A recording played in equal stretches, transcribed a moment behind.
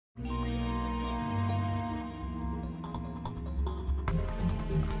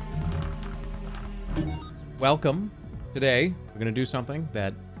welcome. Today, we're going to do something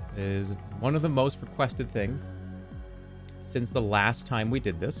that is one of the most requested things since the last time we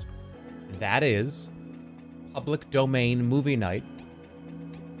did this. That is public domain movie night,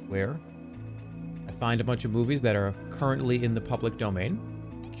 where I find a bunch of movies that are currently in the public domain,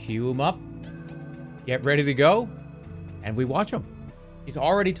 queue them up, get ready to go, and we watch them. He's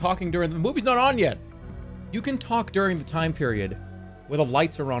already talking during the movie's not on yet. You can talk during the time period where the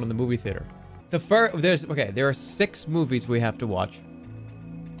lights are on in the movie theater. There are 6 movies we have to watch.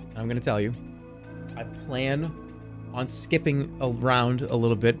 I'm gonna tell you, I plan on skipping around a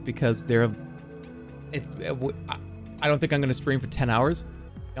little bit because I don't think I'm gonna stream for 10 hours.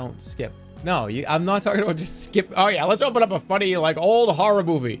 Don't skip. No, I'm not talking about just skip. Oh yeah, let's open up a funny, like, old horror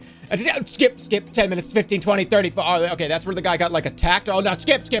movie. And just skip 10 minutes, 15, 20, 30. Oh, okay, that's where the guy got, like, attacked. Oh, no,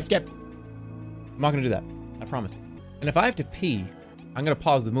 skip. I'm not gonna do that. I promise. And if I have to pee, I'm gonna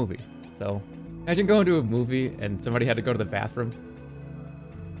pause the movie. So, imagine going to a movie and somebody had to go to the bathroom.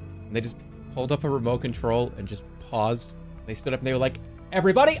 And they just pulled up a remote control and just paused. They stood up and they were like,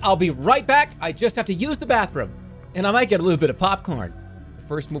 "Everybody, I'll be right back. I just have to use the bathroom." And I might get a little bit of popcorn. The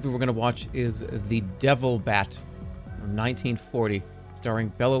first movie we're gonna watch is The Devil Bat from 1940, starring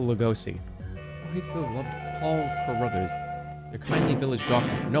Bela Lugosi. Whitefield loved Paul Carruthers, their kindly village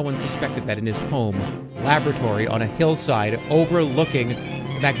doctor. No one suspected that in his home laboratory on a hillside overlooking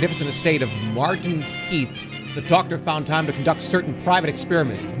the magnificent estate of Martin Heath, the doctor found time to conduct certain private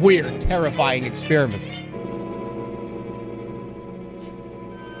experiments. Weird, terrifying experiments.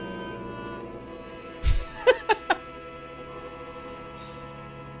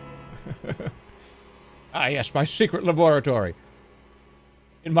 Ah, yes, my secret laboratory.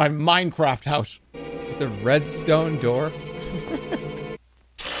 In my Minecraft house. It's a redstone door.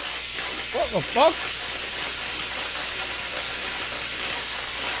 What the fuck?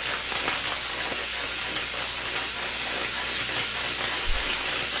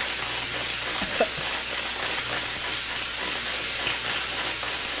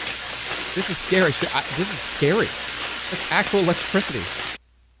 This is scary shit. This is scary. That's actual electricity.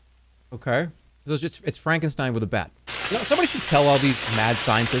 Okay. It's Frankenstein with a bat. You know, somebody should tell all these mad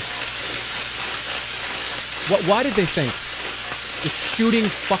scientists. Why did they think just shooting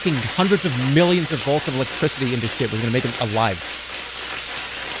fucking hundreds of millions of volts of electricity into shit was gonna make them alive?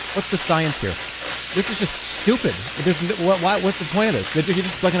 What's the science here? This is just stupid. What's the point of this? You're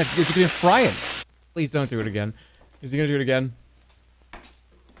just like gonna fry it. Please don't do it again. Is he gonna do it again?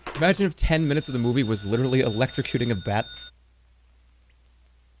 Imagine if 10 minutes of the movie was literally electrocuting a bat.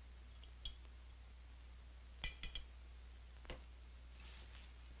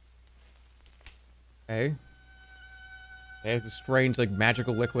 Okay. There's the strange, like,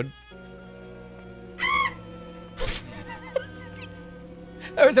 magical liquid.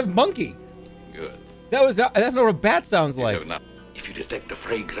 That was a monkey. Good. That's not what a bat sounds like. If you detect a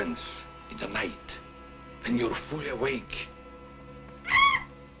fragrance in the night, then you're fully awake.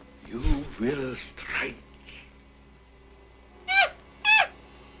 You will strike.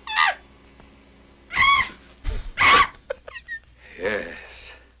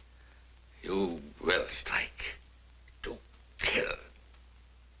 Yes, you will strike to kill.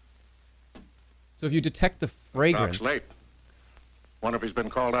 So if you detect the fragrance... Doc's late. Wonder if he's been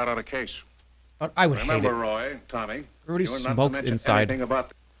called out on a case. I would hate it. Remember, Roy, Tommy. Everybody you were not to smokes mention inside. anything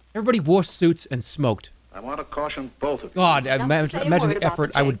about Everybody wore suits and smoked. I want to caution both of you. God, imagine the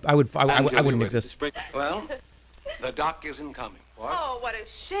effort. I wouldn't exist. Well, the doc isn't coming. What? Oh, what a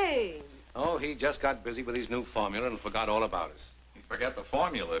shame. Oh, he just got busy with his new formula and forgot all about us. He'd forget the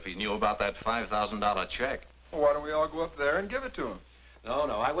formula if he knew about that $5,000 check. Well, why don't we all go up there and give it to him? No,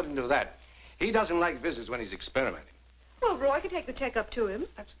 I wouldn't do that. He doesn't like visits when he's experimenting. Well, Roy can take the check up to him.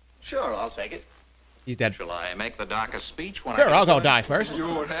 Sure, I'll take it. He's dead. Shall I make the doc a speech when Sure, I I'll go die first. You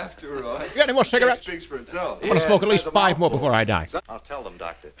won't have to, Roy. You got any more cigarettes? It speaks for itself. I want to smoke at least 5 more before I die. I'll tell them,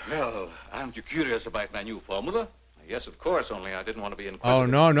 Doctor. Well, aren't you curious about my new formula? Yes, of course, only I didn't want to be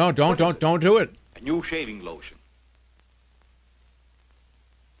inquisitive. Oh, no, don't do it. A new shaving lotion.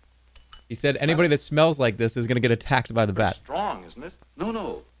 He said anybody that smells like this is going to get attacked by the bat. Strong, isn't it?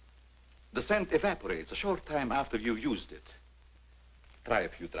 No. The scent evaporates a short time after you've used it. Try a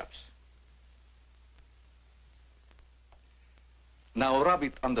few drops. Now rub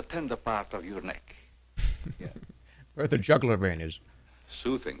it on the tender part of your neck. Yeah. Where the jugular vein is.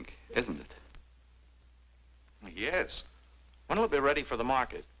 Soothing, isn't it? Yes. When will it be ready for the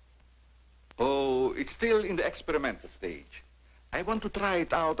market? Oh, it's still in the experimental stage. I want to try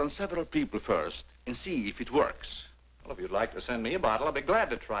it out on several people first and see if it works. Well, if you'd like to send me a bottle, I'll be glad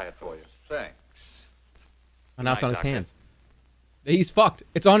to try it for you. Thanks. And now it's on his Doctor. hands. He's fucked.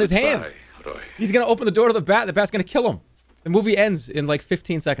 It's on his hands. Bye. Roy. He's gonna open the door to the bat. The bat's gonna kill him. The movie ends in like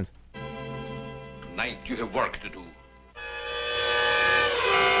 15 seconds. Tonight you have work to do.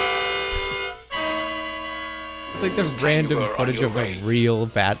 It's like the random You are on footage your of the way. real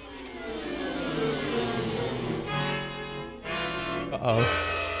bat.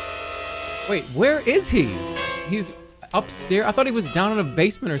 Uh-oh. Wait, where is he? He's upstairs. I thought he was down in a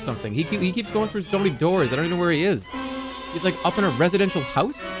basement or something. He keeps going through so many doors. I don't even know where he is. He's like up in a residential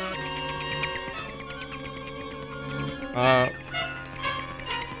house?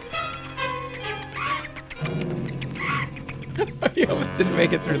 He almost didn't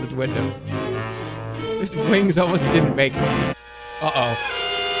make it through the window. His wings almost didn't make it. Uh-oh.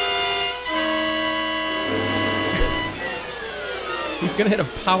 He's gonna hit a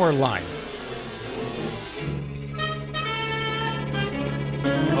power line.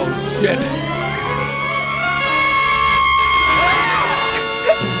 Oh, shit.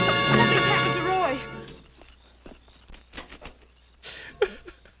 Something's happened to Roy.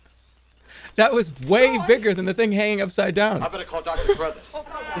 That was way bigger than the thing hanging upside down. I better call Dr. Carruthers.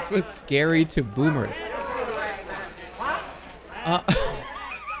 This was scary to boomers.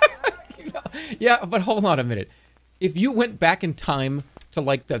 Yeah, but hold on a minute. If you went back in time to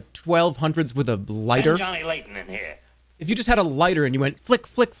like the 1200s with a lighter, Johnny Layton in here. if you just had a lighter and you went flick,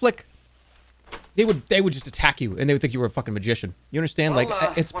 flick, flick, they would just attack you and they would think you were a fucking magician. You understand? Well,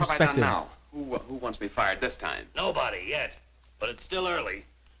 like it's what have I done perspective. now? Who wants me fired this time? Nobody yet, but it's still early.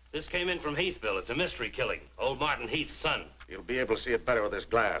 This came in from Heathville. It's a mystery killing. Old Martin Heath's son. You'll be able to see it better with this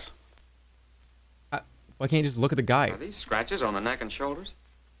glass. Why can't you just look at the guy? Are these scratches on the neck and shoulders?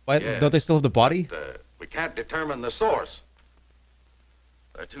 Why Yeah. don't they still have the body? We can't determine the source.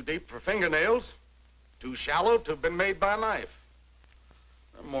 They're too deep for fingernails, too shallow to have been made by a knife.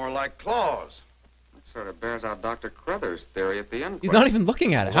 They're more like claws. That sort of bears out Dr. Carruthers' theory at the end. He's not even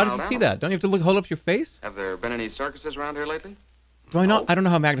looking at it. How does he Wild see animal. that? Don't you have to hold up your face? Have there been any circuses around here lately? Do I not? I don't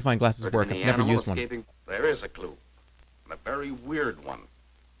know how magnifying glasses Or work. any I've never animal used one. escaping? There is a clue, and a very weird one.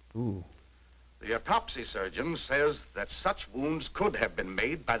 Ooh. The autopsy surgeon says that such wounds could have been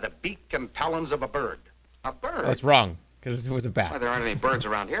made by the beak and talons of a bird. A bird? That's wrong, because it was a Why, bat. there aren't any birds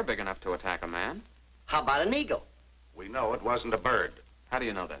around here big enough to attack a man. How about an eagle? We know it wasn't a bird How do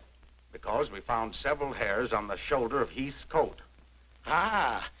you know that? because we found several hairs on the shoulder of Heath's coat.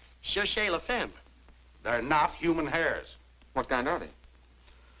 Ah, cherchez la femme. They're not human hairs. What kind are they?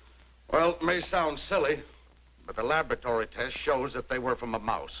 Well, it may sound silly, but the laboratory test shows that they were from a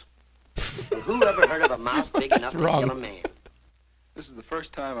mouse. Who ever heard of a mouse big enough to wrong. kill a man? This is the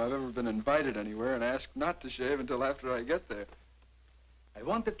first time I've ever been invited anywhere and asked not to shave until after I get there. I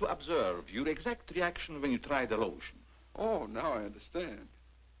wanted to observe your exact reaction when you tried the lotion. Oh, now I understand.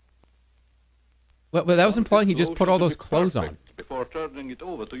 Well, that was implying he just put all those clothes on. Before turning it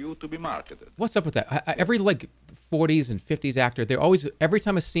over to you to be marketed. What's up with that? Every like 40s and 50s actor, they're always, every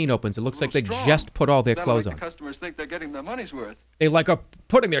time a scene opens, it looks like they just put all their That'll clothes make on. the customers think they're getting their money's worth. They like are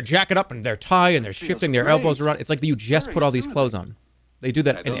putting their jacket up and their tie and they're Feels shifting their great. elbows around. It's like you just Very put all these soothing. clothes on. They do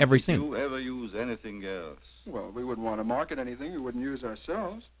that in every scene. You ever use anything else? Well, we wouldn't want to market anything we wouldn't use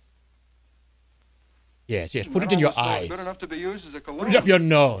ourselves. Yes, put it in your eyes. Good enough to be used as a cologne. Put it up your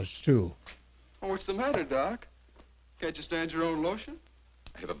nose, too. Oh, what's the matter, Doc? Can't you stand your own lotion?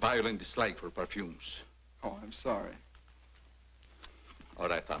 I have a violent dislike for perfumes. Oh, I'm sorry. All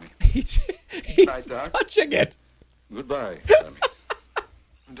right, Tommy. He's Right, Doc. touching it. Goodbye, Tommy.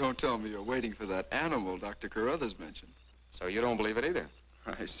 Don't tell me you're waiting for that animal Dr. Carruthers mentioned. So you don't believe it either?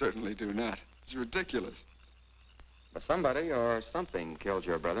 I certainly do not. It's ridiculous. But somebody or something killed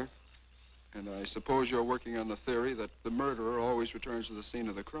your brother. And I suppose you're working on the theory that the murderer always returns to the scene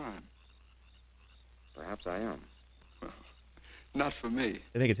of the crime. Perhaps I am. Not for me.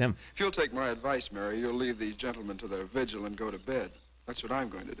 I think it's him. If you'll take my advice, Mary, you'll leave these gentlemen to their vigil and go to bed. That's what I'm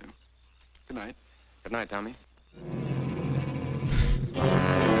going to do. Good night. Good night, Tommy.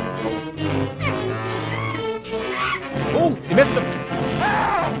 Oh, he missed him.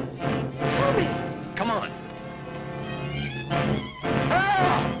 Come on.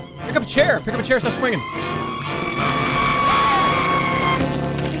 Pick up a chair. Pick up a chair. Start swinging.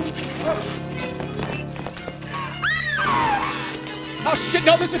 Oh, shit.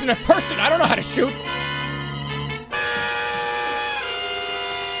 No, this isn't a person. I don't know how to shoot.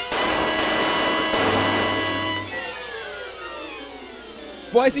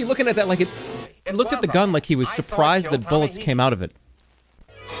 Why is he looking at that like it... He looked at the gun like he was surprised that bullets came out of it.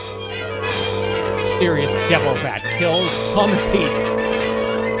 Mysterious devil bat kills Thomas Heath.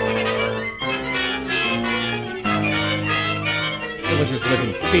 Villagers live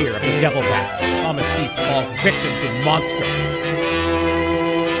in fear of the devil bat. Thomas Heath falls victim to monster.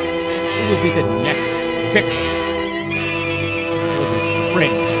 Who will be the next victim? Villagers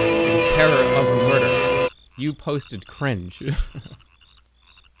cringe in terror of murder. You posted cringe.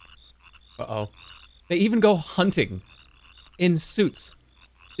 Uh-oh. They even go hunting in suits.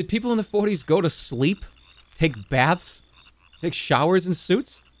 Did people in the 40s go to sleep? Take baths? Take showers in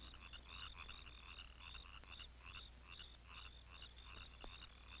suits?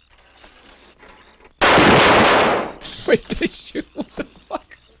 Wait, did they shoot? What the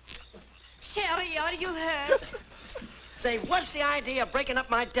fuck? Sherry, are you hurt? Say, what's the idea of breaking up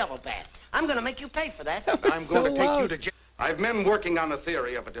my devil bat? I'm gonna make you pay for that. I'm going to take you to jail. I've men working on a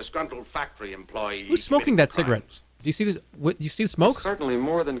theory of a disgruntled factory employee. Who's smoking that cigarette? Do you see this? What, do you see the smoke? It's certainly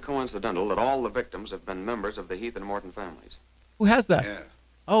more than coincidental that all the victims have been members of the Heath and Morton families. Who has that? Yeah.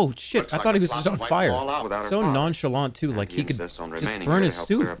 Oh shit! Looks I like thought a he was plot just on to wipe fire. them all out without her So father. nonchalant too, like He he could insists on just remaining burn here his to help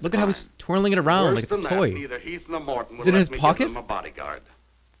suit. clear up the Look at how he's crime. twirling it around Worse like it's a than toy. that, neither Heath nor Morton Is would it in let his me give pocket? them a bodyguard.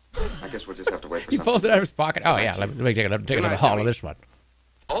 I guess we'll just have to wait for He something. pulls it out of his pocket. Oh yeah, let me take it. Take it to the hall of this one.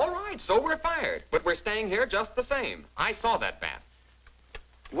 All right, so we're fired, but we're staying here just the same. I saw that bat.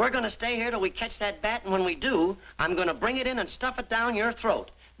 We're gonna stay here till we catch that bat, and when we do, I'm gonna bring it in and stuff it down your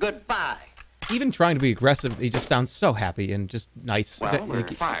throat. Goodbye. Even trying to be aggressive, he just sounds so happy and just nice. Well, we're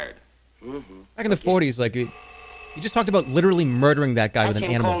Like, fired. back in the 40s, like you just talked about literally murdering that guy That's with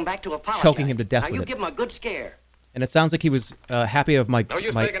an him calling animal, back to apologize. choking him to death now with you it. give him a good scare. And it sounds like he was happy of my No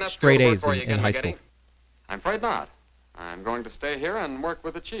use taking up straight field work A's for you in again, high Getty. school. I'm afraid not. I'm going to stay here and work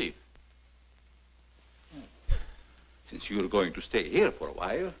with the chief. Since you're going to stay here for a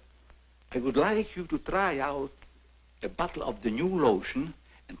while, I would like you to try out a bottle of the new lotion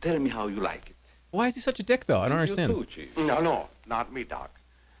and tell me how you like it. Why is he such a dick, though? I don't understand. You too, Chief. No, not me, Doc.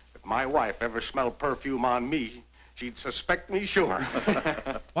 If my wife ever smelled perfume on me, she'd suspect me sure.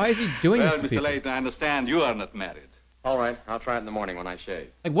 Why is he doing Well, this to Mr. people? Layton, I understand you are not married. All right, I'll try it in the morning when I shave.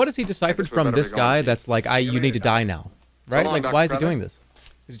 Like, what has he deciphered we from better this be going, guy Chief. that's like, you need to die now? Right? long, Like, Dr. why is he Feather. doing this?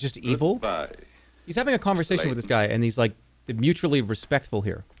 Is it just evil? Bye. He's having a conversation with this guy, and he's like mutually respectful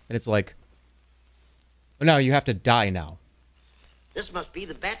here. And it's like, oh, no, you have to die now. This must be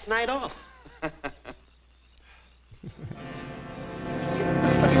the bat's night off.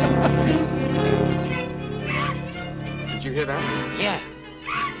 Did you hear that? Yeah.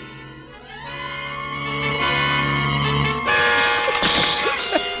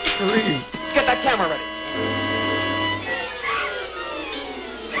 Scream. Get that camera ready.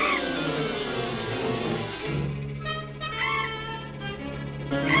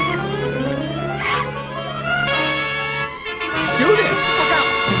 Shoot it!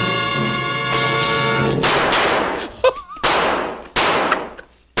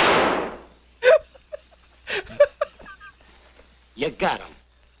 You got him.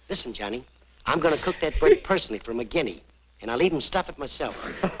 Listen, Johnny, I'm gonna cook that bird personally for McGinney, and I'll even stuff it myself.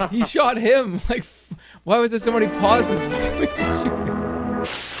 He shot him. Like, why was there so many pauses between the shooting?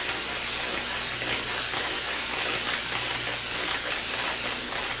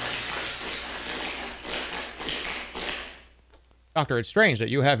 Doctor, it's strange that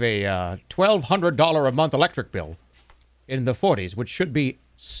you have a $1,200 a month electric bill in the 40s, which should be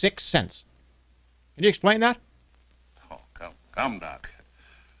 6 cents. Can you explain that? Oh, come, Doc.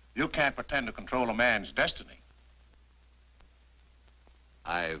 You can't pretend to control a man's destiny.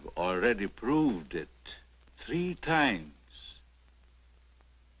 I've already proved it 3 times.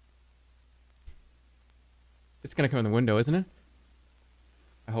 It's going to come in the window, isn't it?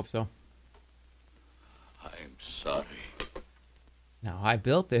 I hope so. I'm sorry. Now, I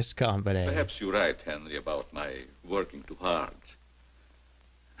built this company. Perhaps you're right, Henry, about my working too hard.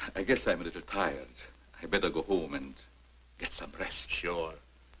 I guess I'm a little tired. I better go home and get some rest. Sure.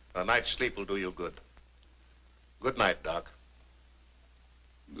 A night's sleep will do you good. Good night, Doc.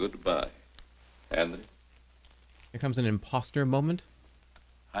 Goodbye, Henry. Here comes an imposter moment.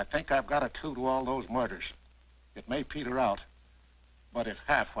 I think I've got a clue to all those murders. It may peter out, but if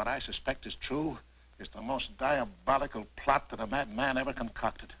half what I suspect is true, it's the most diabolical plot that a madman ever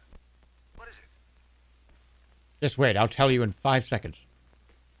concocted. What is it? Just wait, I'll tell you in 5 seconds.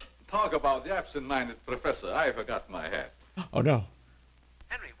 Talk about the absent-minded professor. I forgot my hat. Oh, no.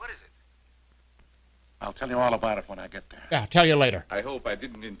 Henry, what is it? I'll tell you all about it when I get there. Yeah, I'll tell you later. I hope I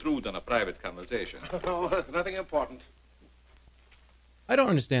didn't intrude on a private conversation. No, nothing important. I don't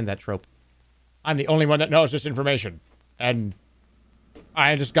understand that trope. I'm the only one that knows this information. And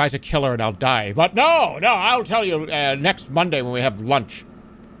this guy's a killer and I'll die. But no, I'll tell you next Monday when we have lunch.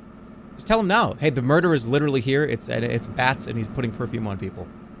 Just tell him now. Hey, the murder is literally here. It's bats and he's putting perfume on people.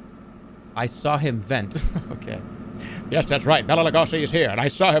 I saw him vent. Okay. Yes, that's right. Bela Lugosi is here and I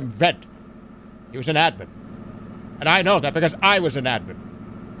saw him vent. He was an admin. And I know that because I was an admin.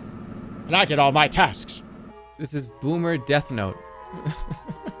 and I did all my tasks. This is Boomer Death Note.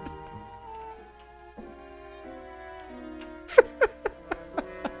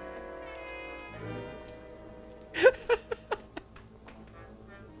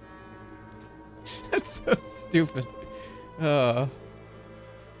 That's so stupid. What are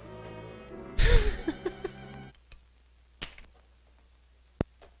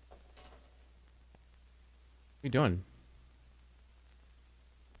you doing?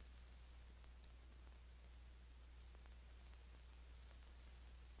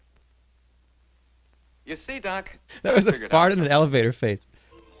 You see, Doc? That was a fart in an elevator face.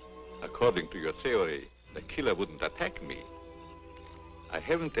 According to your theory, the killer wouldn't attack me. I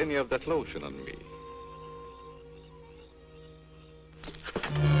haven't any of that lotion on me.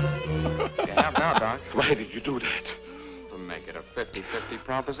 You have now, Doc. Why did you do that? To make it a 50-50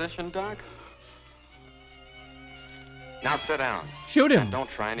 proposition, Doc. Now sit down. Shoot him. And don't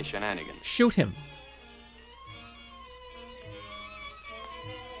try any shenanigans. Shoot him.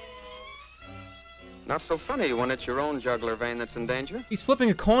 Not so funny when it's your own jugular vein that's in danger. He's flipping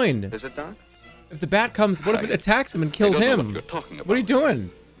a coin. Is it, Doc? If the bat comes, what if it attacks him and kills I don't know him? what you're talking about. What are you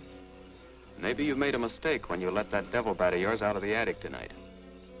doing? Maybe you made a mistake when you let that devil bat of yours out of the attic tonight.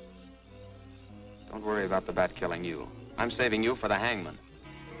 Don't worry about the bat killing you. I'm saving you for the hangman.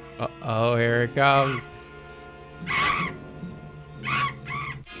 Uh-oh, here it comes.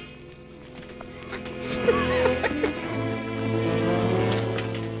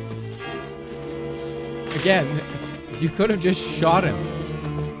 Again, you could have just shot him.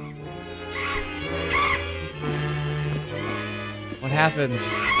 What happens?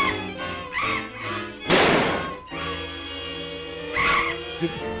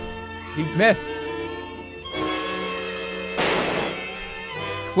 He missed.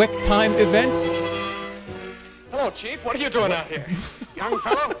 Quick time event? Hello, Chief. What are you doing out here? Young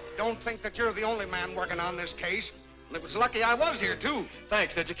fellow, don't think that you're the only man working on this case. And it was lucky I was here, too.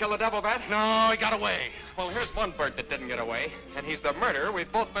 Thanks. Did you kill the devil bat? No, he got away. Well, here's one bird that didn't get away, and he's the murderer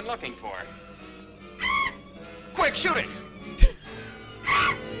we've both been looking for. Quick, shoot it.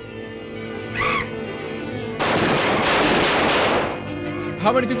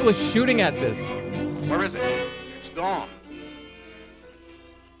 How many people are shooting at this? Where is it? It's gone.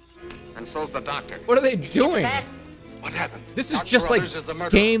 And so's the doctor. What are they doing? What happened? This is Dr. just like Brothers is the murderer.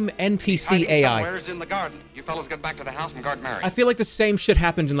 game NPC Hiding AI. somewheres in the garden. You fellas get back to the house and guard Mary. I feel like the same shit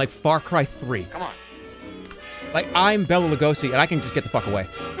happened in like Far Cry 3. Come on. Like, I'm Bela Lugosi and I can just get the fuck away.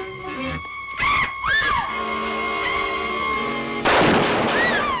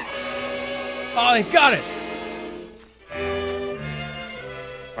 Oh, they got it!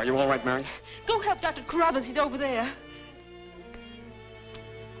 Are you all right, Mary? Go help Dr. Carruthers. He's over there.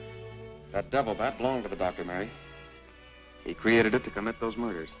 That devil bat belonged to the doctor, Mary. He created it to commit those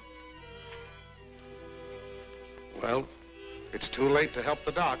murders. Well, it's too late to help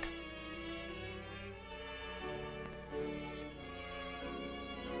the doc.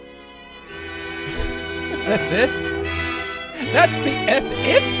 That's it? That's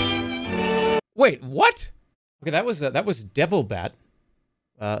it? Wait, what? Okay, that was Devil Bat.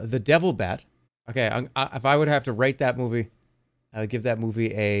 The Devil Bat. Okay, if I would have to rate that movie, I would give that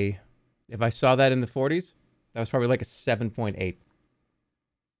movie a... If I saw that in the 40s, that was probably like a 7.8.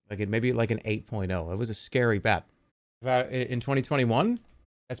 Like maybe like an 8.0. It was a scary bat. In 2021,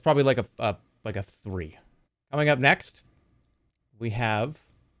 that's probably like a 3. Coming up next, we have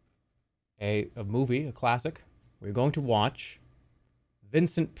a movie, a classic. We're going to watch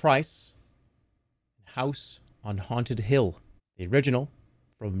Vincent Price, House on Haunted Hill, the original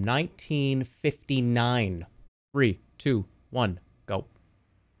from 1959. 3, 2, 1, go.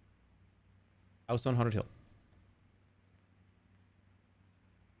 House on Haunted Hill.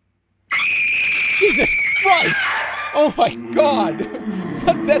 Jesus Christ! Oh my God!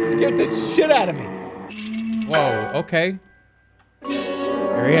 That scared the shit out of me. Whoa, okay.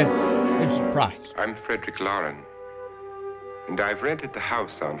 Here he is. Vincent Price. I'm Frederick Lauren, and I've rented the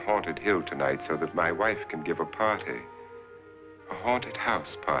house on Haunted Hill tonight so that my wife can give a party. A haunted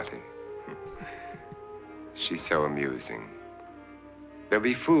house party. She's so amusing. There'll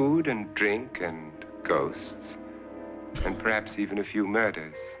be food and drink and ghosts, and perhaps even a few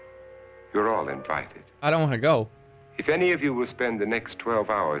murders. You're all invited. I don't want to go. If any of you will spend the next 12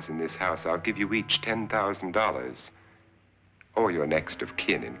 hours in this house, I'll give you each $10,000. Or your next of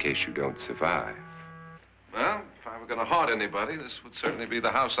kin in case you don't survive. Well, if I were going to haunt anybody, this would certainly be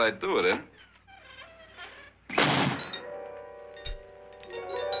the house I'd do it in.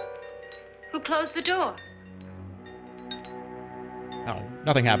 Who closed the door? No,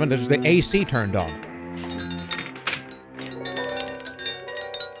 nothing happened. This was the AC turned on.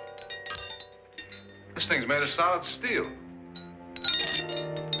 thing's made of solid steel.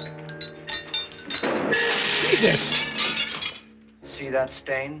 Jesus! See that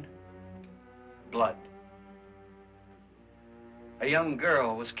stain? Blood. A young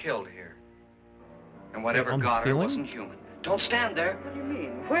girl was killed here. And whatever On the got her ceiling? wasn't human. Don't stand there. What do you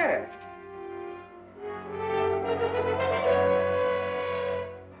mean? Where?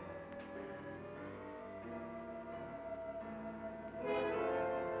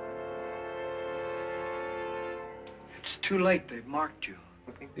 It's too late. They've marked you.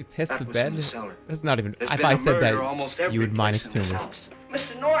 They pissed That the was bed? in the cellar. That's not even... There's If been I a said murder almost that, every you would place minus in 2 this me. house.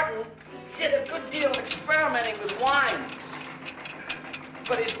 Mr. Norton did a good deal of experimenting with wines.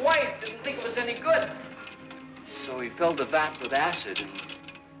 But his wife didn't think it was any good. So he filled the vat with acid and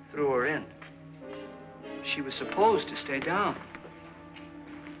threw her in. She was supposed to stay down.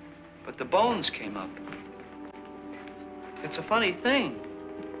 But the bones came up. It's a funny thing.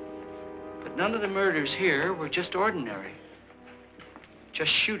 But none of the murders here were just ordinary.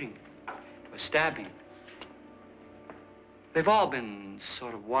 Just shooting or stabbing. They've all been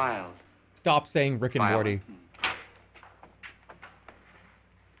sort of wild. Stop saying Rick and Morty.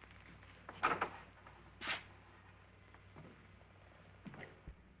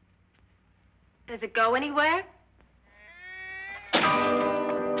 Does it go anywhere? Lance!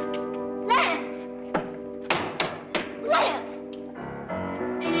 Lance!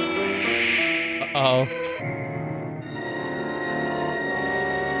 Uh-oh.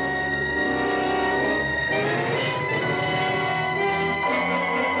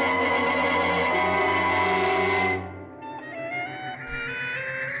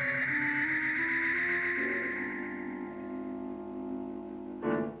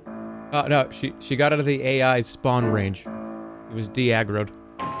 No, she got out of the AI's spawn range. It was de-aggroed.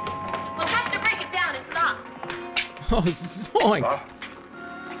 We'll have to break it down. It's locked. Oh, zoinks!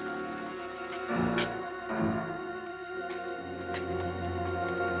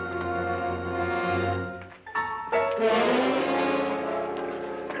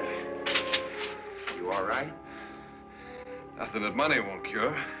 You all right? Nothing that money won't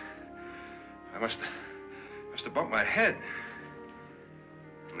cure. I must have bumped my head.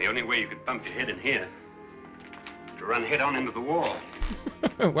 And the only way you could bump your head in here is to run head on into the wall.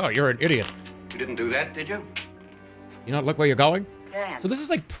 Wow, you're an idiot. You didn't do that, did you? You not look where you're going? Dan. So this is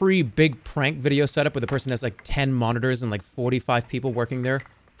like pre-big prank video setup where the person has like 10 monitors and like 45 people working there.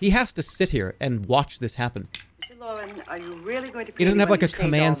 He has to sit here and watch this happen. Mr. Lauren, are you really going to... He doesn't have like a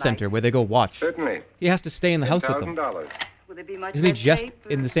command center where they go watch. Certainly. He has to stay in the house with them. $10,000. Will there be much Isn't he red just tape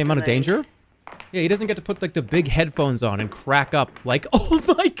in or the same amount of delay? danger? Yeah, he doesn't get to put like the big headphones on and crack up like, oh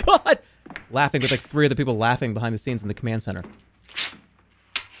my god! Laughing with like 3 other people laughing behind the scenes in the command center.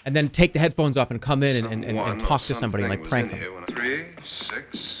 And then take the headphones off and come in and talk to somebody and like prank them. 3,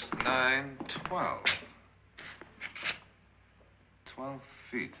 6, 9, 12. 12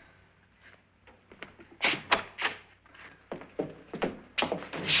 feet.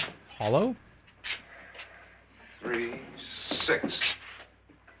 Hollow? 3, 6.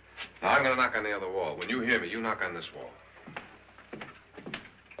 Now I'm gonna knock on the other wall. When you hear me, you knock on this wall.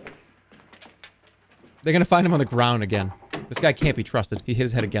 They're gonna find him on the ground again. This guy can't be trusted. He hit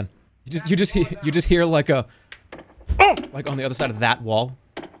his head again. You just hear like a, oh, like on the other side of that wall.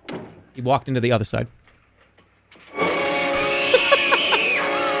 He walked into the other side.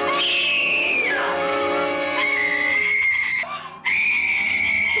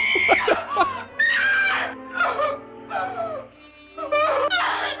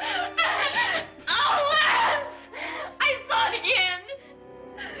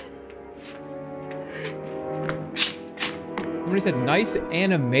 Somebody said nice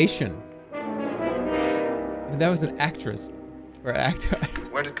animation. And that was an actress. Or an actor.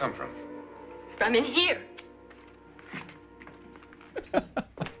 Where'd it come from? From in here.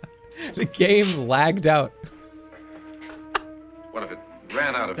 The game lagged out. What if it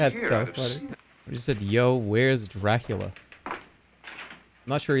ran out of That's here? so funny. I just said, yo, where's Dracula? I'm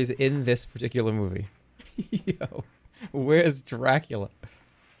not sure he's in this particular movie. Yo, where's Dracula?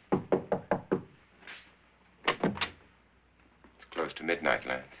 It's close to midnight,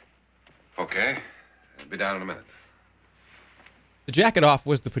 Lance. Okay. I'll be down in a minute. The jacket off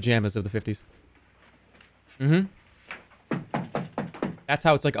was the pajamas of the 50s. Mm-hmm. That's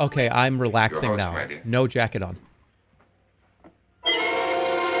how it's like, okay, I'm relaxing Your host, now. my dear. No jacket on.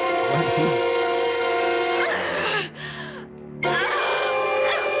 What? Who's...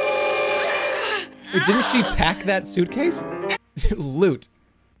 Wait, didn't she pack that suitcase? Loot.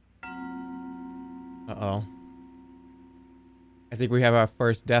 Uh-oh. I think we have our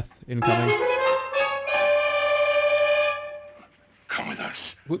first death incoming. Come with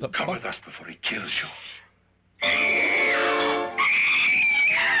us. Who the Come fuck? with us before he kills you.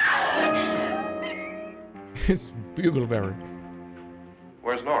 It's Bugleberry.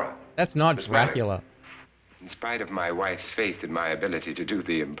 Where's Laura? That's not Miss Dracula. Miller, in spite of my wife's faith in my ability to do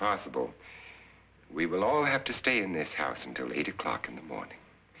the impossible, we will all have to stay in this house until 8 o'clock in the morning.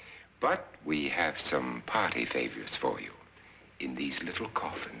 But we have some party favors for you in these little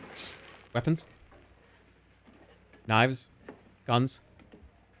coffins. Weapons? Knives? Guns?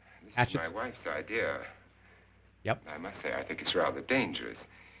 Hatchets? This is my wife's idea. Yep. I must say, I think it's rather dangerous.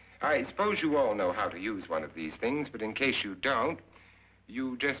 I suppose you all know how to use one of these things, but in case you don't,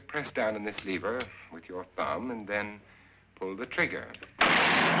 you just press down on this lever with your thumb and then pull the trigger.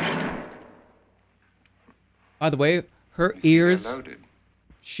 By the way, her ears,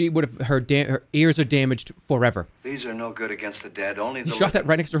 she would have, her ears are damaged forever. These are no good against the dead, only He the shot that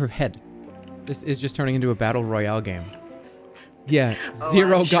right next to her head. This is just turning into a battle royale game. Yeah, Oh,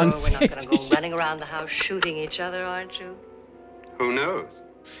 zero I'm gun sure we're not safety. going to go running around the house shooting each other, aren't you? Who knows?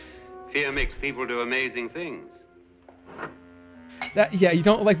 Fear makes people do amazing things. That, yeah, you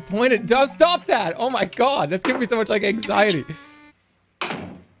don't like point it. Don't stop that. Oh my God, that's giving me so much like anxiety.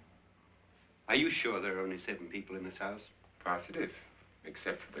 Are you sure there are only 7 people in this house? Positive,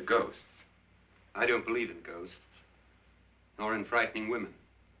 except for the ghosts. I don't believe in ghosts, nor in frightening women.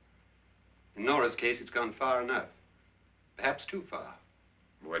 In Nora's case, it's gone far enough. Perhaps too far.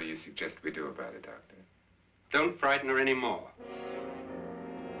 What do you suggest we do about it, Doctor? Don't frighten her anymore.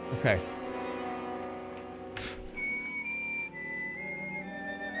 Okay.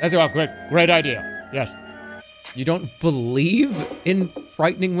 That's a great idea. Yes. You don't believe in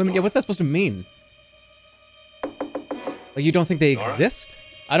frightening women? Yeah, what's that supposed to mean? Like you don't think they exist?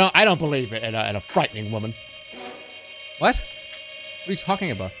 I don't believe in a frightening woman. What? What are you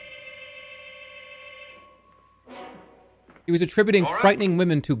talking about? He was attributing frightening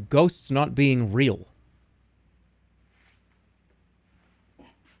women to ghosts not being real.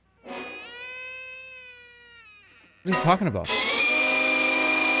 What is he talking about?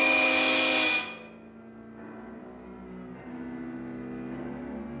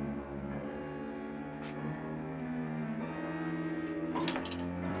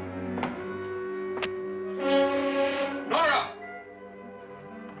 Nora!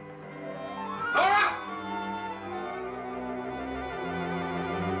 Nora!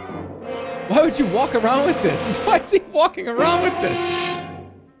 Why would you walk around with this? Why is he walking around with this?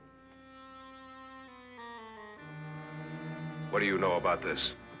 What do you know about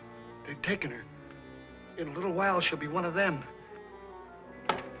this? They've taken her. In a little while, she'll be one of them.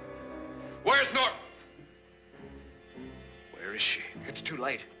 Where's Nora? Where is she? It's too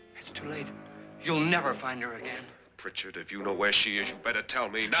late. It's too late. You'll never find her again. Pritchard, if you know where she is, you better tell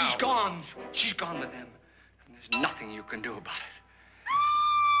me now. She's gone. She's gone with them. And there's nothing you can do about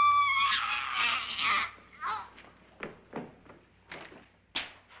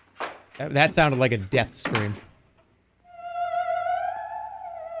it. That sounded like a death scream.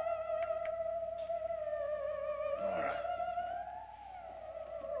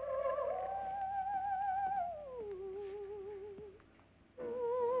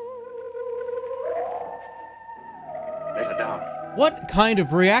 Let her down. What kind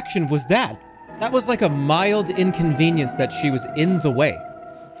of reaction was that? That was like a mild inconvenience that she was in the way.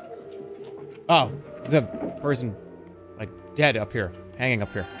 Oh, there's a person, like, dead up here, hanging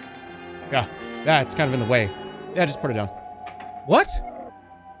up here. Yeah, it's kind of in the way. Yeah, just put it down. What?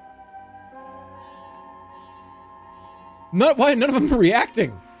 Why none of them are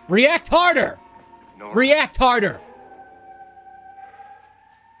reacting? React harder! No. React harder!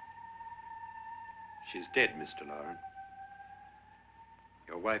 She's dead, Mr. Lauren.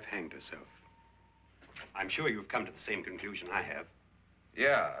 Your wife hanged herself. I'm sure you've come to the same conclusion I have.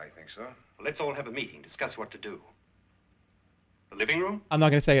 Yeah, I think so. Well, let's all have a meeting, discuss what to do. The living room? I'm not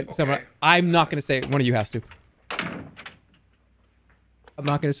gonna say it. Okay. Someone, I'm not gonna say it. One of you has to. I'm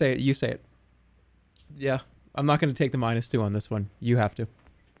not gonna say it. You say it. Yeah. I'm not gonna take the -2 on this one. You have to.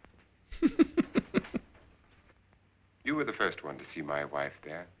 You were the first one to see my wife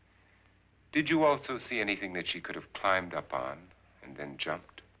there. Did you also see anything that she could have climbed up on and then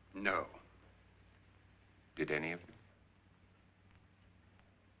jumped? No. Did any of you?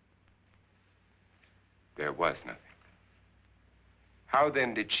 There was nothing. How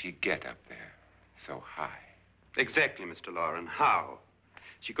then did she get up there so high? Exactly, Mr. Lauren. How?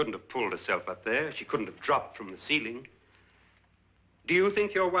 She couldn't have pulled herself up there. She couldn't have dropped from the ceiling. Do you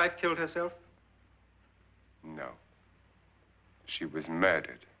think your wife killed herself? No. She was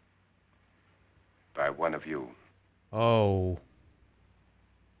murdered by one of you. Oh.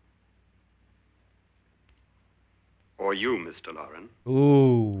 Or you, Mr. Lauren.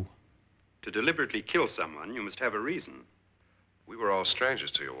 Ooh. To deliberately kill someone, you must have a reason. We were all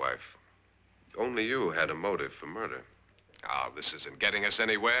strangers to your wife. Only you had a motive for murder. Oh, this isn't getting us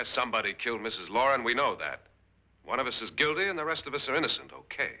anywhere. Somebody killed Mrs. Laura, and we know that. One of us is guilty, and the rest of us are innocent,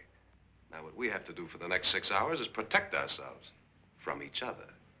 okay? Now, what we have to do for the next 6 hours is protect ourselves from each other.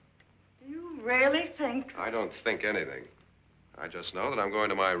 You really think? I don't think anything. I just know that I'm going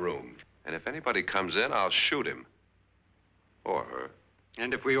to my room. And if anybody comes in, I'll shoot him. Or her.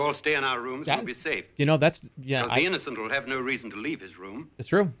 And if we all stay in our rooms, we'll be safe. You know, that's, yeah. Because the innocent will have no reason to leave his room. It's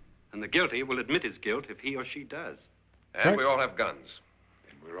true. And the guilty will admit his guilt if he or she does. And we all have guns.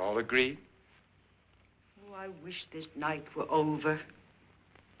 And we're all agreed. Oh, I wish this night were over.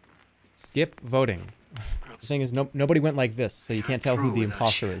 Skip voting. The thing is, nobody went like this, so you can't tell who the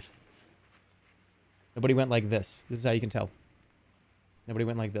imposter is. Nobody went like this. This is how you can tell. Nobody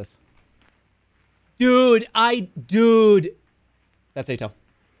went like this. Dude. That's how you tell.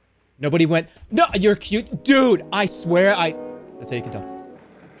 Nobody went, no, you're cute. Dude, I swear that's how you can tell.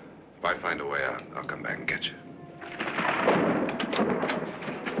 If I find a way out, I'll come back and get you.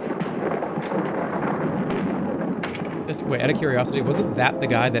 Just wait, out of curiosity, wasn't that the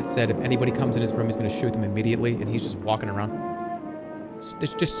guy that said if anybody comes in his room, he's going to shoot them immediately, and he's just walking around?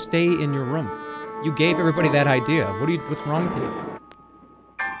 Just stay in your room. You gave everybody that idea. What's wrong with you?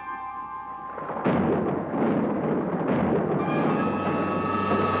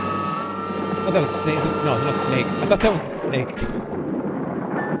 Oh, that was a snake. Is this, no, it's not a snake. I thought that was a snake.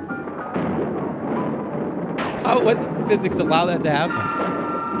 What physics allow that to happen?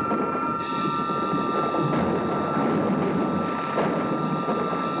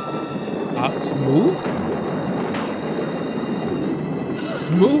 Smooth?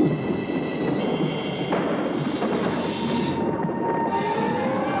 Smooth.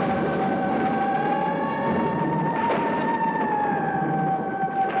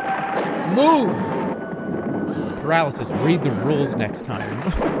 Move! It's paralysis. Read the rules next time.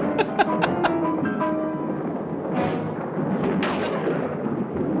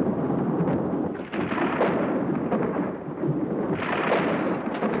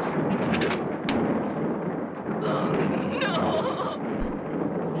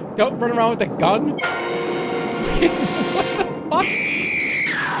 Don't run around with a gun? Wait, what the fuck?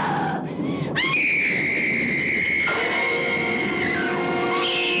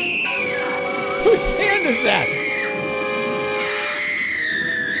 Whose hand is that?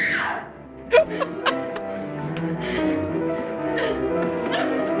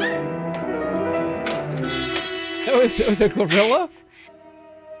 That was a gorilla?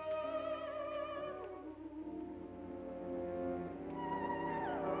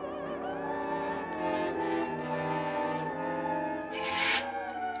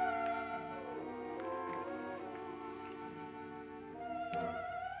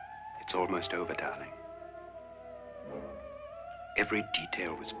 It's almost over, darling. Every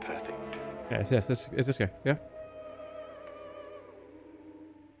detail was perfect. Yes, this is this guy, yeah.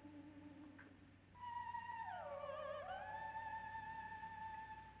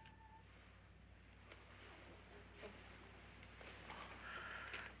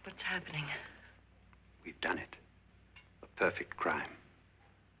 What's happening? We've done it. A perfect crime.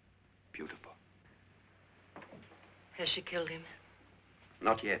 Beautiful. Has she killed him?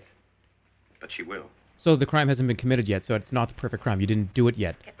 Not yet. But she will. So the crime hasn't been committed yet, so it's not the perfect crime. You didn't do it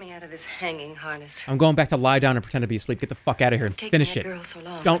yet. Get me out of this hanging harness. I'm going back to lie down and pretend to be asleep. Get the fuck out of here and finish it.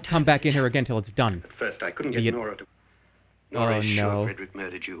 Don't come back in here again till it's done. At first, I couldn't get Nora to... Nora is sure no. Frederick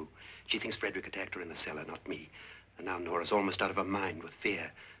murdered you. She thinks Frederick attacked her in the cellar, not me. And now Nora's almost out of her mind with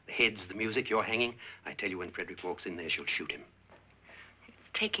fear. The heads, the music, you're hanging. I tell you, when Frederick walks in there, she'll shoot him. It's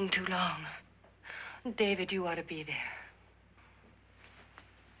taking too long. David, you ought to be there.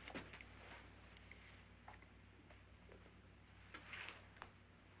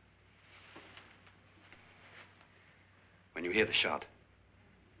 When you hear the shot,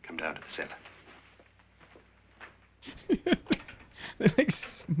 come down to the cellar. They're like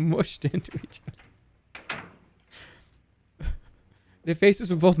smushed into each other. Their faces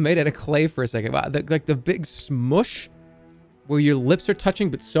were both made out of clay for a second. Wow, like the big smush where your lips are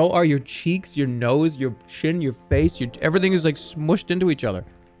touching, but so are your cheeks, your nose, your chin, your face. Everything is like smushed into each other.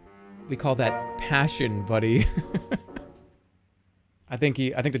 We call that passion, buddy. I think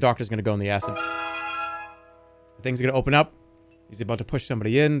the doctor's gonna go in the acid. The thing's gonna open up. He's about to push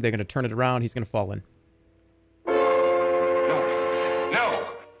somebody in. They're gonna turn it around. He's gonna fall in. No!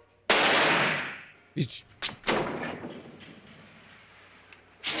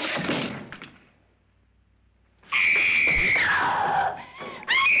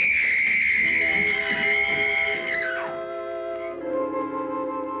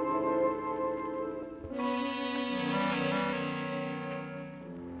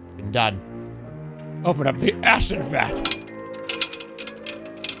 Been done. Open up the acid vat.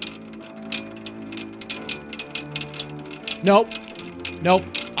 Nope. Nope.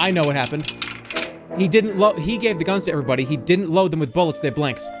 I know what happened. He didn't load. He gave the guns to everybody. He didn't load them with bullets. They're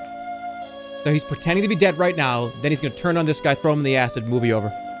blanks. So he's pretending to be dead right now. Then he's gonna turn on this guy, throw him in the acid, movie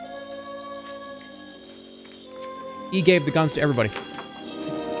over. He gave the guns to everybody.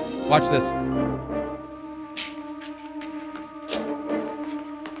 Watch this.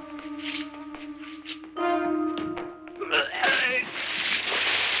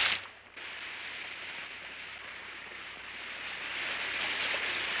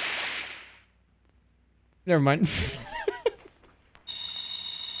 Never mind.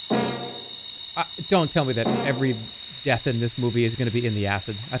 Don't tell me that every death in this movie is going to be in the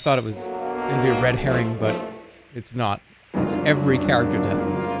acid. I thought it was going to be a red herring, but it's not. It's every character death.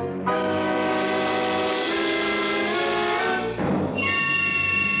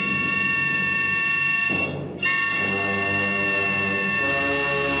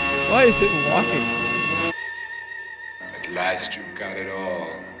 Why is it walking? At last you've got it all.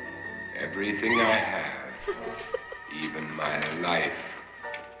 Everything I have. Even my life.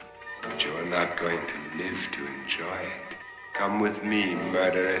 But you're not going to live to enjoy it. Come with me,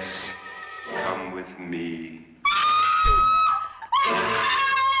 murderess. Come with me.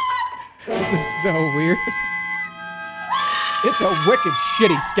 This is so weird. It's a wicked,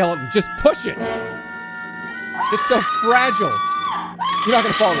 shitty skeleton. Just push it. It's so fragile. You're not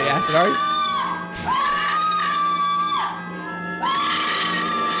gonna fall in the acid, are you?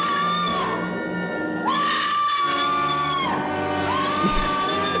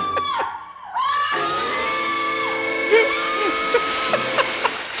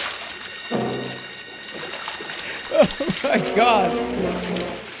 Oh my god.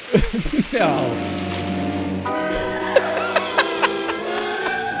 No.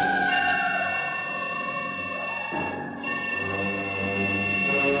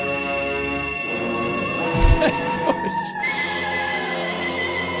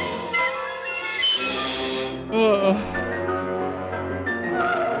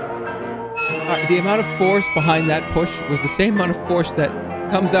 The amount of force behind that push was the same amount of force that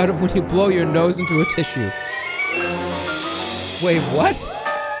comes out of when you blow your nose into a tissue. Wait, what?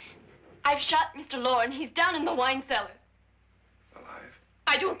 I've shot Mr. Loren. He's down in the wine cellar. Alive?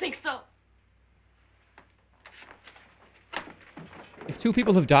 I don't think so. If two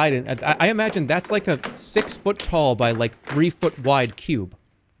people have died, I imagine that's like a 6 foot tall by like 3 foot wide cube,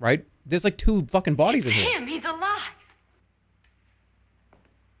 right? There's like 2 fucking bodies in here. Him, he's alive.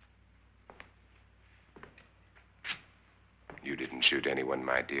 You didn't shoot anyone,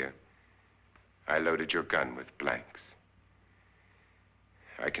 my dear. I loaded your gun with blanks.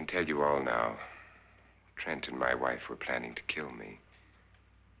 I can tell you all now. Trent and my wife were planning to kill me.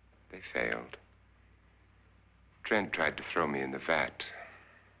 They failed. Trent tried to throw me in the vat.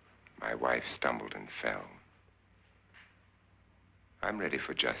 My wife stumbled and fell. I'm ready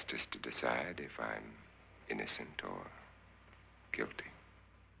for justice to decide if I'm innocent or guilty.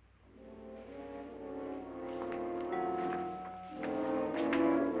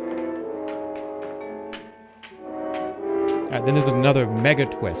 Then there's another mega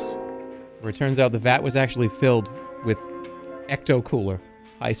twist, where it turns out the vat was actually filled with ecto-cooler,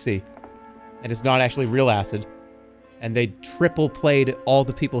 high C, and it's not actually real acid, and they triple played all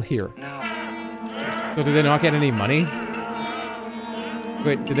the people here. So did they not get any money?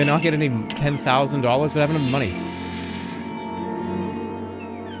 Wait, did they not get any $10,000? What happened to the money?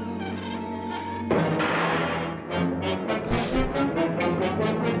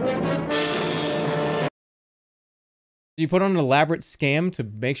 You put on an elaborate scam to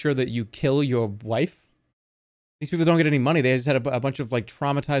make sure that you kill your wife? These people don't get any money. They just had a bunch of, like,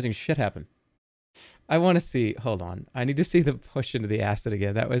 traumatizing shit happen. I want to see... Hold on. I need to see the push into the acid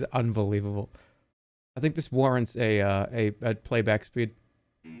again. That was unbelievable. I think this warrants a playback speed.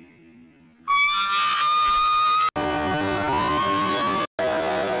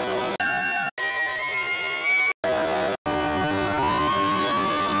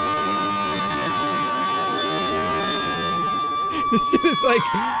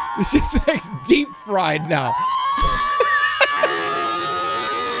 This shit's like deep fried now.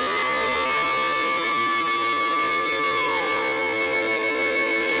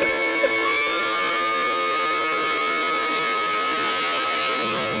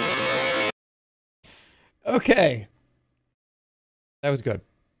 Okay. That was good.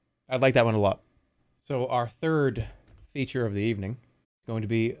 I like that one a lot. So our third feature of the evening is going to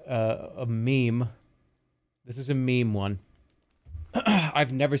be a meme. This is a meme one.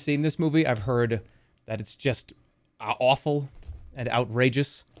 I've never seen this movie. I've heard that it's just awful and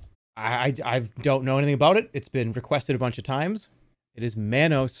outrageous. I don't know anything about it. It's been requested a bunch of times. It is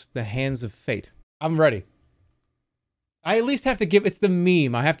Manos, The Hands of Fate. I'm ready. I at least have to give, it's the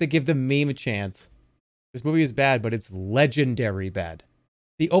meme. I have to give the meme a chance. This movie is bad, but it's legendary bad.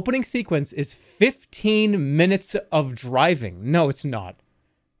 The opening sequence is 15 minutes of driving. No, it's not.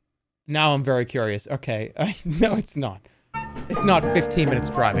 Now I'm very curious. Okay, no, it's not. It's not 15 minutes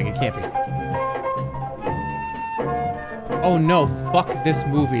driving. It can't be. Oh no, fuck this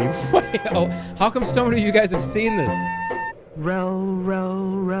movie. Oh, how come so many of you guys have seen this? Row, row,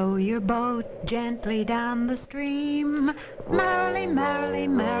 row your boat gently down the stream. Merrily, merrily,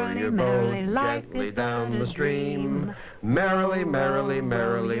 merrily, merrily, life is down the stream. Merrily, merrily,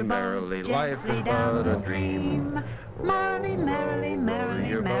 merrily, merrily, life is but a dream. Merrily, merrily,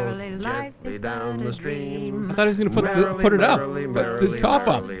 merrily, merrily, life is down the stream. I thought he was gonna put it up, put the top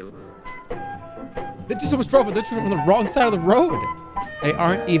up. They just almost drove it. They drove on the wrong side of the road. They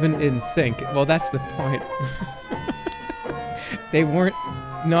aren't even in sync. Well, that's the point. They weren't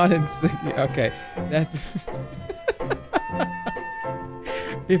not in sync. Okay, that's...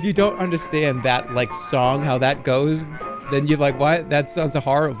 If you don't understand that, like, song, how that goes, then you're like, what? That sounds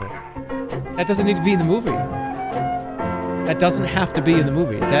horrible. That doesn't need to be in the movie. That doesn't have to be in the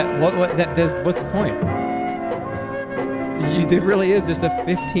movie. What's the point? There really is just a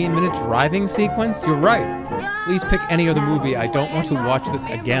 15-minute driving sequence? You're right. Please pick any other movie. I don't want to watch this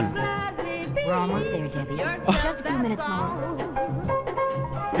again. We're almost there, Debbie. Just a few minutes more.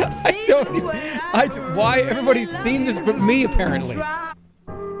 I don't even... why everybody's seen this but me, apparently.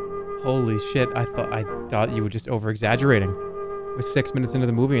 Holy shit, I thought you were just over-exaggerating. We're 6 minutes into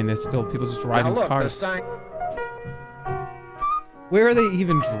the movie and there's still people just driving cars. Where are they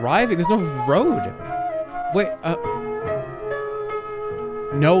even driving? There's no road. Wait,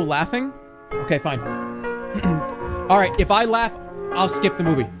 no laughing? Okay, fine. Alright, if I laugh, I'll skip the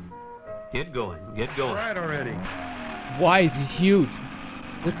movie. Get going, get going. Right already. Why is he huge?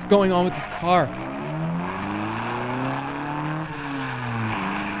 What's going on with this car?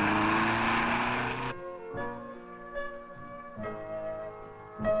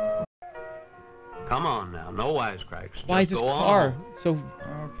 Come on now, no wisecracks. Why is this car so...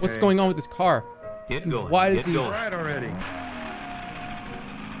 What's going on with this car? Get going. Why does he... Right already.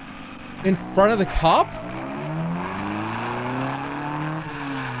 In front of the cop?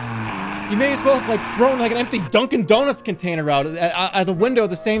 You may as well have, like, thrown, like, an empty Dunkin' Donuts container out at the window at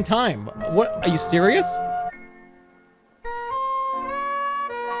the same time. What? Are you serious?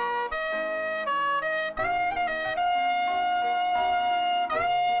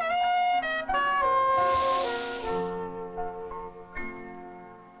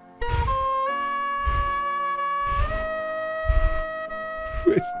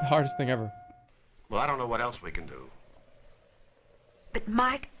 It's the hardest thing ever. Well, I don't know what else we can do. But,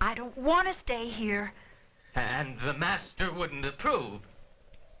 Mike, I don't want to stay here. And the master wouldn't approve.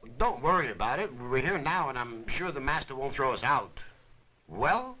 Don't worry about it. We're here now, and I'm sure the master won't throw us out.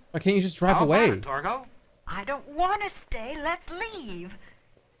 Well? Why can't you just drive how away? about it, Torgo? I don't want to stay. Let's leave.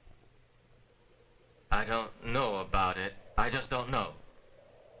 I don't know about it. I just don't know.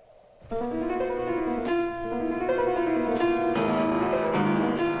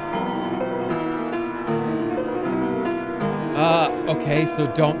 Okay, so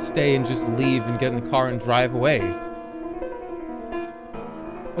don't stay and just leave and get in the car and drive away.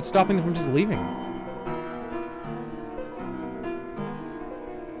 What's stopping them from just leaving?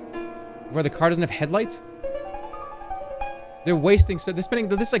 Where the car doesn't have headlights? They're wasting, so they're spending,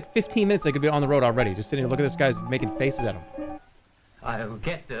 this is like 15 minutes they could be on the road already. Just sitting here, look at this guy's making faces at him. I'll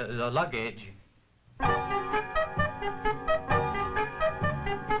get the luggage.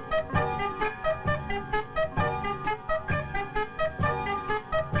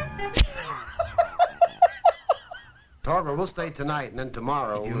 Torgo, we'll stay tonight, and then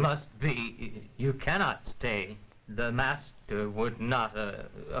tomorrow... You must be... You cannot stay. The master would not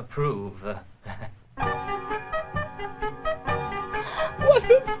approve. What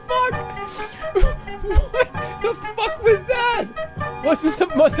the fuck? What the fuck was that? What was the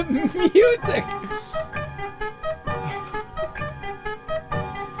music?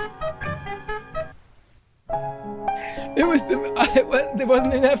 It was it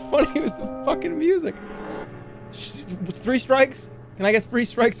wasn't even that funny. It was the fucking music. Was 3 strikes? Can I get 3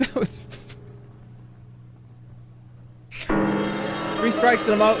 strikes? That was 3 strikes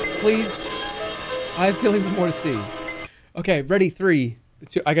and I'm out, please. I have feelings more to see. Okay, ready, 3.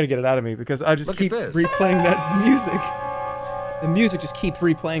 I gotta get it out of me because I just keep replaying that music. The music just keeps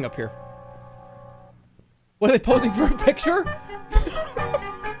replaying up here. What, are they posing for a picture?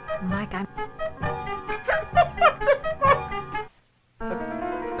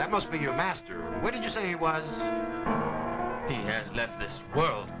 That That must be your master. Where did you say he was? He has left this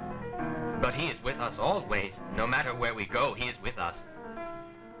world. But he is with us always. No matter where we go, he is with us.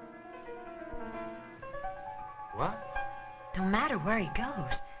 What? No matter where he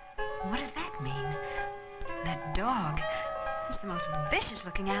goes. What does that mean? That dog. It's the most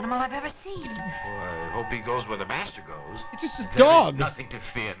vicious-looking animal I've ever seen. Well, I hope he goes where the master goes. It's just a dog. Nothing to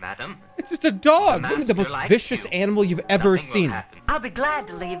fear, madam. It's just a dog. What is the most vicious animal you've ever seen? I'll be glad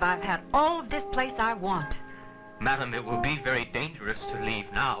to leave. I've had all of this place I want. Madam, it will be very dangerous to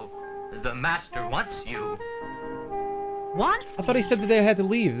leave now. The master wants you. What? I thought he said that they had to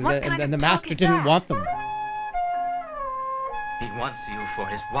leave, and the master didn't want them. He wants you for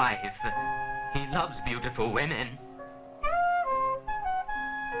his wife. He loves beautiful women.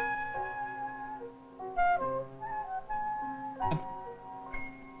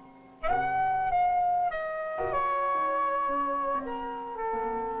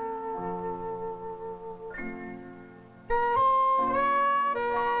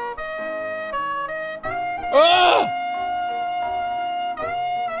 Oh!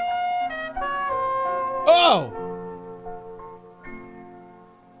 Oh!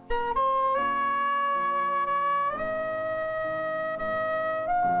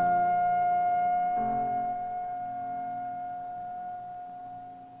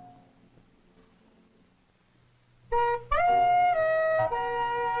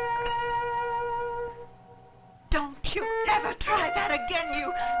 Don't you ever try that again,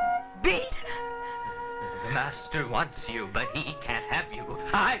 you beat! The master wants you, but he can't have you.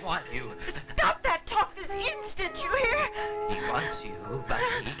 I want you. Stop that talk this instant, you hear? He wants you, but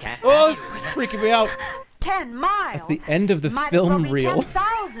he can't Oh, have this you. is freaking me out. 10 miles. That's the end of the Might as film well be reel.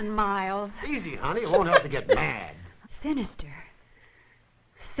 10,000 miles. Easy, honey. It won't help to get mad. Sinister.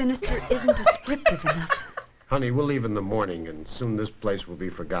 Sinister isn't descriptive enough. Honey, we'll leave in the morning, and soon this place will be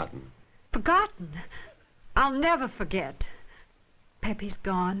forgotten. Forgotten. I'll never forget. Peppy's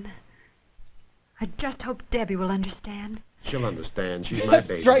gone. I just hope Debbie will understand. She'll understand. She's my That's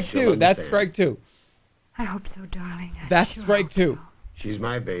baby. strike She'll two. That's understand. strike two. I hope so, darling. I That's sure strike hope two. She's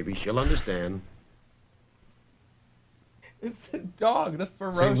my baby. She'll understand. It's the dog, the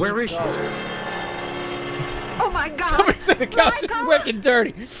ferocious Hey, where is dog. Oh my God! Somebody said the couch is wicked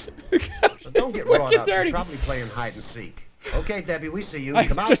dirty. The couch Don't is get wrought wicked up. dirty. You're probably playing hide and seek. Okay, Debbie, we see you. I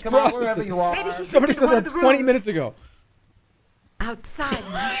Come out, just come out processed wherever it. you are. Maybe she's Somebody said in one that of the 20 rooms. minutes ago. Outside,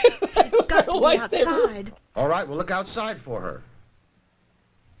 Mike. She's got to be Lightsaber. outside. All right, we'll look outside for her.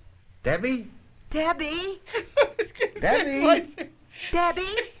 Debbie? Debbie? Debbie?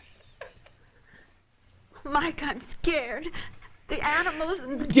 Debbie? Mike, I'm scared. The animals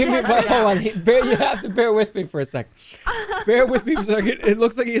and Give me, Debbie. hold on. You have to bear with me for a second. Bear with me for a second. It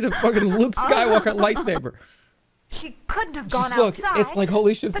looks like he has a fucking Luke Skywalker lightsaber. She couldn't have gone Just look, outside. it's like,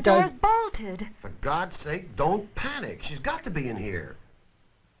 holy shit, the this guy's... door's bolted. For God's sake, don't panic. She's got to be in here.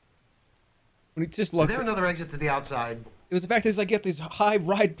 When he just Is looked, there another exit to the outside? it was the fact that he's like, get these high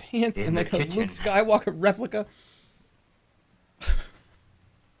ride pants In and the like a kitchen. Luke Skywalker replica.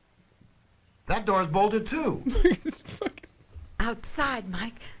 That door's bolted too. This fucking... Outside,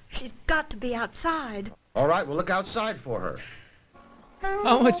 Mike. She's got to be outside. All right, we'll look outside for her.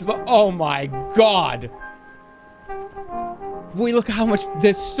 How much? Oh my God! Wait, look how much.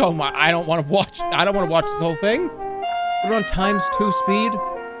 There's so much. I don't want to watch. I don't want to watch this whole thing. Put it on ×2 speed.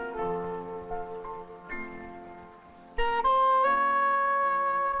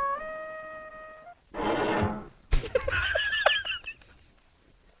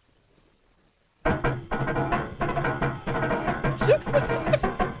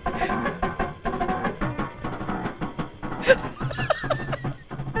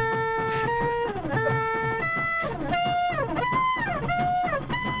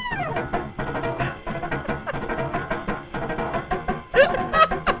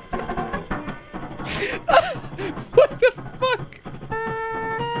 What the fuck?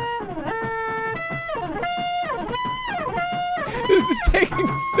 This is taking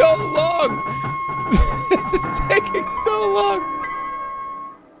so long. This is taking so long.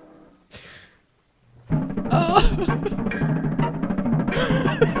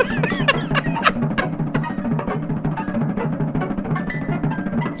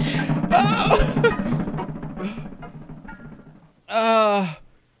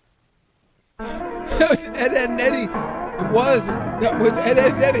 That was Ed, Ed, and Eddie. It was. That was Ed,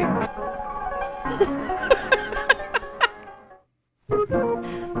 Ed, and Eddie.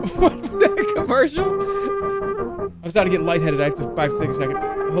 What was that, a commercial? I'm starting to get lightheaded. I have to take a second.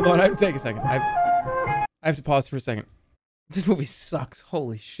 Hold on, I have to take a second. I have to pause for a second. This movie sucks.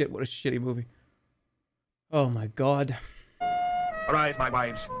 Holy shit, what a shitty movie. Oh my God. All right, my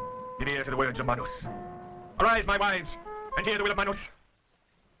wives. Give ear to the words of Manus. Arise, my wives, and hear the will of Manus.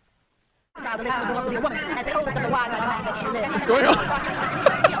 What's going on?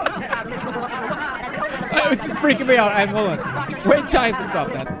 It's just freaking me out. Hold on. Wait time to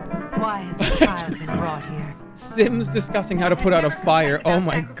stop that. Why has the child been brought here? Sims discussing how to put out a fire. Oh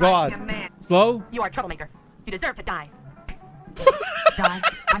my god. Slow? You are a troublemaker. You deserve to die. Die?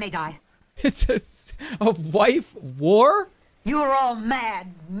 I may die. It's a wife war? You're all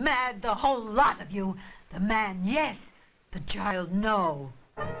mad. Mad, the whole lot of you. The man, yes. The child, no.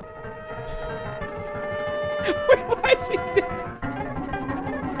 Wait, why is she dead?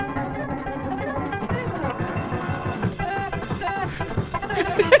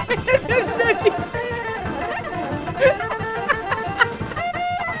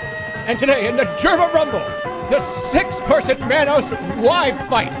 And today in the Jerma Rumble, the 6-person Manos Y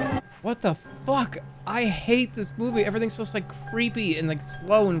fight. What the fuck? I hate this movie. Everything's so like creepy and like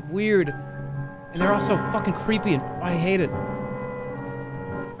slow and weird. And they're all so fucking creepy and I hate it.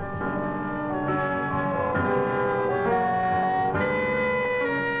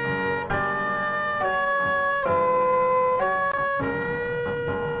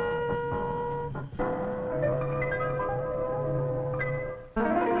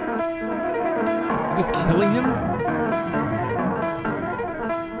 Is this killing him?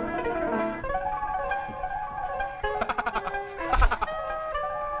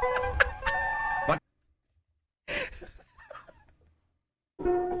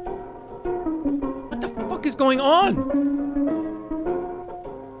 What the fuck is going on?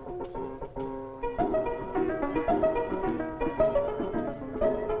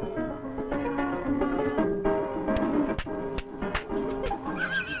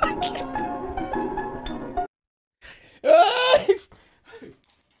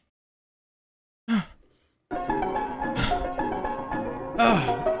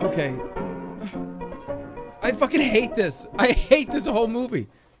 Okay. I fucking hate this. I hate this whole movie.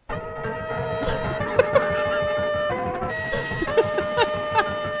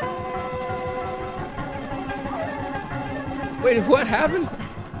 Wait, what happened?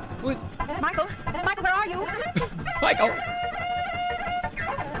 Who's Michael? Michael, where are you? Michael?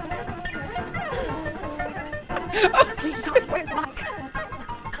 Oh, shit. Where's Mike?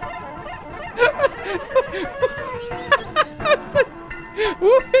 What's this?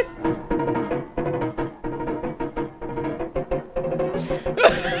 Who is this?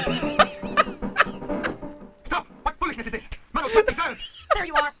 Stop! What foolishness is this? Manus must be silent. There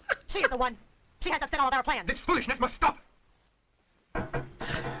you are. She is the one. She has upset all of our plans. This foolishness must stop.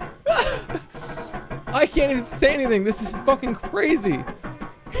 I can't even say anything. This is fucking crazy.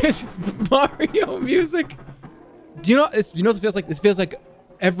 It's Mario music. Do you know? You know what this feels like? This feels like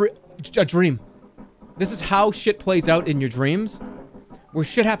a dream. This is how shit plays out in your dreams, where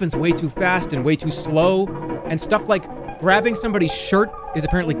shit happens way too fast and way too slow, and stuff like grabbing somebody's shirt is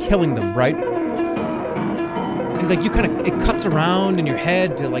apparently killing them, right? And like it cuts around in your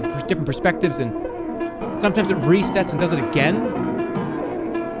head to like different perspectives, and sometimes it resets and does it again.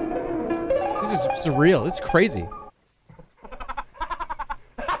 This is surreal. This is crazy.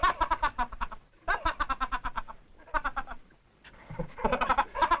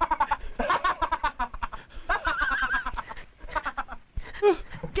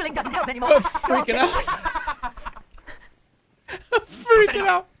 Killing doesn't help anymore. I'm freaking out. I'm freaking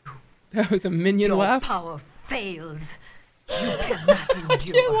out. That was a minion Your laugh. power fails. You cannot endure. I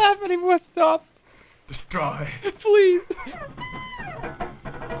can't laugh anymore. Stop. Destroy. Please.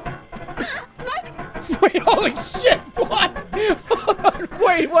 Wait, holy shit, what? Hold on,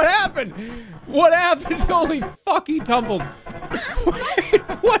 wait, what happened? What happened? Holy fuck, he tumbled. Wait,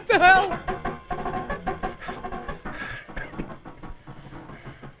 what the hell?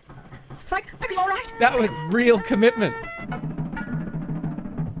 Mike, are you all right? That was real commitment.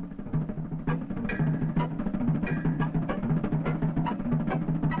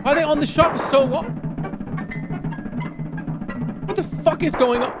 Why are they on the shot for so long? What the fuck is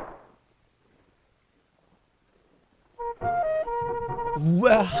going on?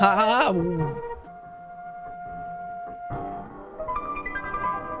 Wow.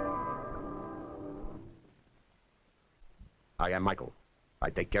 I am Michael.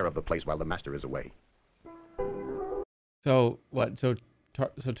 I take care of the place while the master is away. So what? So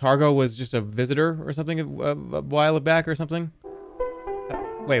Targo was just a visitor or something a while back or something?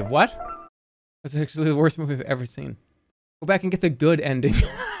 Wait, what? That's actually the worst movie I've ever seen. Go back and get the good ending.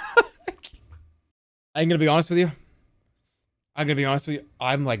 I'm gonna be honest with you. I'm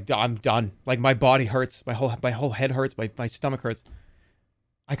done. Like my body hurts. My whole head hurts. My stomach hurts.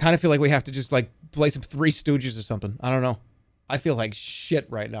 I kind of feel like we have to just like play some Three Stooges or something. I don't know. I feel like shit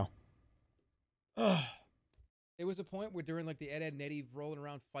right now. There was a point where during like the Ed, Ed and Eddie rolling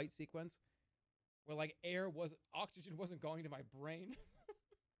around fight sequence where like oxygen wasn't going to my brain.